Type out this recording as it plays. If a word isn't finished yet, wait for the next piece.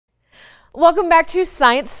Welcome back to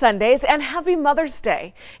Science Sundays and happy Mother's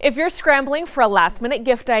Day. If you're scrambling for a last-minute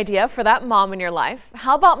gift idea for that mom in your life,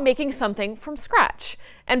 how about making something from scratch?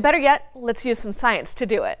 And better yet, let's use some science to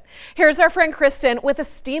do it. Here's our friend Kristen with a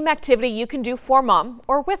STEAM activity you can do for mom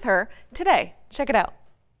or with her today. Check it out.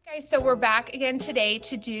 Okay, so we're back again today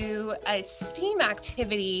to do a STEAM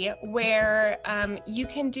activity where you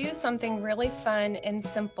can do something really fun and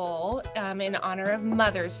simple in honor of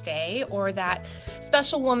Mother's Day or that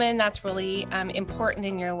special woman that's really important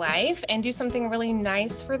in your life, and do something really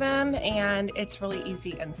nice for them, and it's really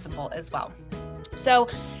easy and simple as well. So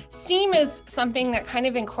STEAM is something that kind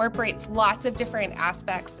of incorporates lots of different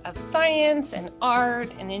aspects of science and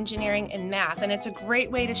art and engineering and math, and it's a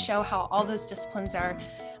great way to show how all those disciplines are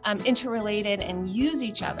interrelated and use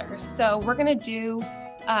each other. So we're going to do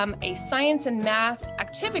a science and math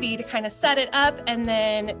activity to kind of set it up, and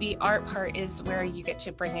then the art part is where you get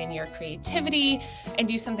to bring in your creativity and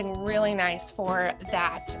do something really nice for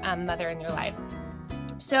that mother in your life.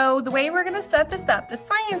 So the way we're going to set this up, the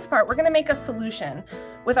science part, we're going to make a solution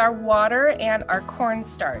with our water and our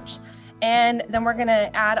cornstarch. And then we're going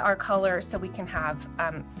to add our color so we can have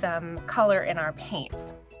some color in our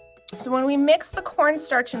paints. So when we mix the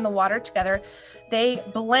cornstarch and the water together, they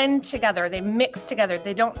blend together, they mix together,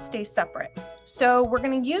 they don't stay separate. So we're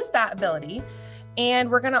going to use that ability, and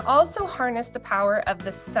we're going to also harness the power of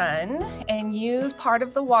the sun and use part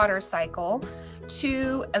of the water cycle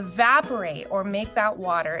to evaporate or make that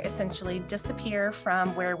water essentially disappear from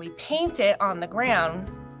where we paint it on the ground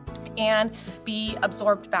and be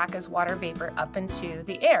absorbed back as water vapor up into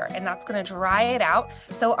the air. And that's going to dry it out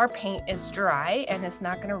so our paint is dry and it's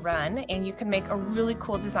not going to run, and you can make a really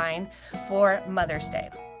cool design for Mother's Day.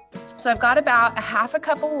 So I've got about a half a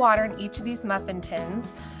cup of water in each of these muffin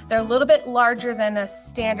tins. They're a little bit larger than a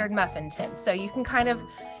standard muffin tin, so you can kind of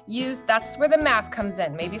use, that's where the math comes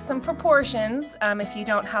in, maybe some proportions. If you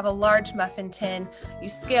don't have a large muffin tin, you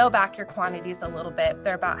scale back your quantities a little bit.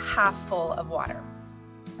 They're about half full of water.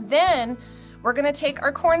 Then we're going to take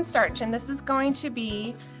our cornstarch, and this is going to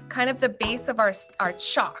be kind of the base of our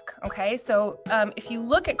chalk. Okay, so if you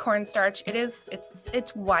look at cornstarch,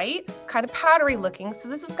 it's white, it's kind of powdery looking. So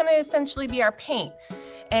this is going to essentially be our paint.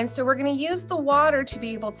 And so we're going to use the water to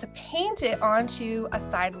be able to paint it onto a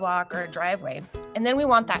sidewalk or a driveway. And then we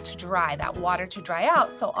want that to dry, that water to dry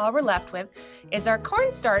out. So all we're left with is our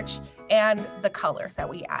cornstarch and the color that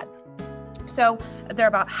we add. So they're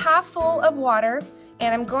about half full of water.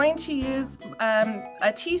 And I'm going to use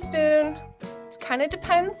a teaspoon. It kind of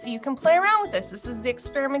depends. You can play around with this. This is the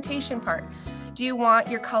experimentation part. Do you want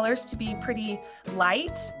your colors to be pretty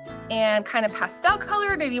light and kind of pastel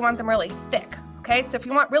colored, or do you want them really thick? Okay, so if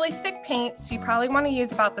you want really thick paints, you probably want to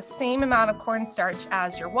use about the same amount of cornstarch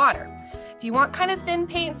as your water. If you want kind of thin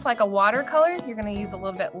paints like a watercolor, you're going to use a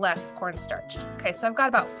little bit less cornstarch. Okay, so I've got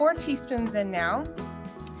about 4 teaspoons in now.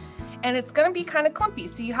 And it's going to be kind of clumpy,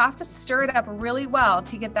 so you have to stir it up really well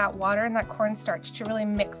to get that water and that cornstarch to really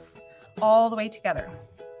mix all the way together.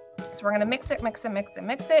 So we're going to mix it, mix it, mix it,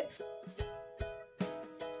 mix it.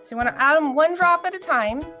 So you want to add them 1 drop at a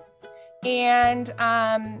time. And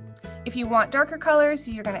if you want darker colors,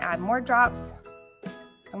 you're going to add more drops.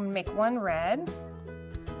 I'm going to make 1 red.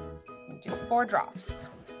 Do 4 drops.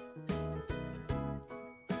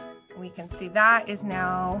 We can see that is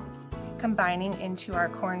now combining into our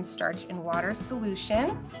cornstarch and water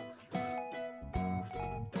solution.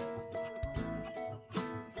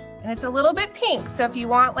 And it's a little bit pink, so if you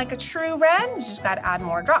want like a true red, you just got to add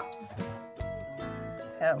more drops.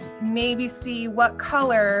 So maybe see what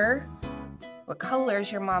colors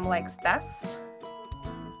your mom likes best.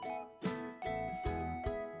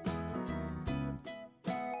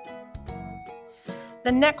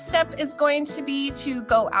 The next step is going to be to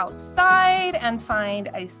go outside and find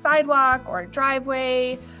a sidewalk or a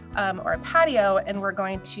driveway or a patio, and we're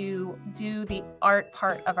going to do the art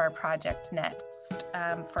part of our project next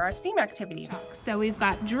for our STEAM activity. So we've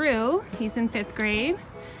got Drew, he's in 5th grade,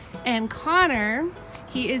 and Connor,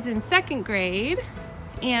 he is in 2nd grade,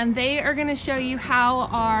 and they are going to show you how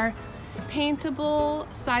our paintable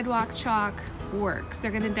sidewalk chalk works. They're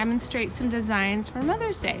going to demonstrate some designs for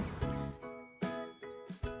Mother's Day.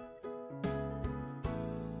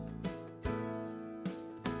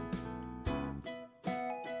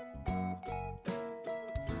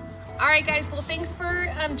 All right, guys, well, thanks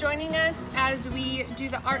for joining us as we do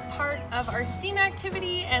the art part of our STEAM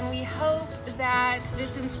activity, and we hope that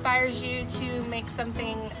this inspires you to make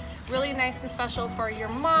something really nice and special for your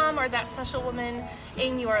mom or that special woman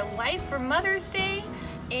in your life for Mother's Day,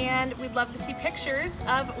 and we'd love to see pictures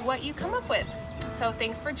of what you come up with. So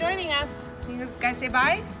thanks for joining us. You guys say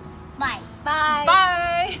bye? Bye. Bye.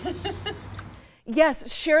 Bye.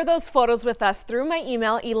 Yes, share those photos with us through my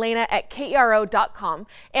email, elena@kero.com,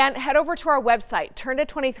 and head over to our website,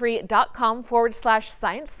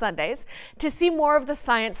 turnto23.com/Science Sundays, to see more of the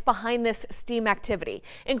science behind this STEAM activity,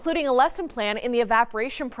 including a lesson plan in the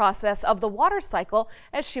evaporation process of the water cycle,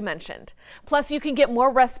 as she mentioned. Plus, you can get more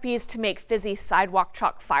recipes to make fizzy sidewalk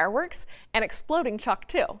chalk fireworks and exploding chalk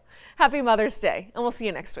too. Happy Mother's Day, and we'll see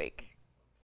you next week.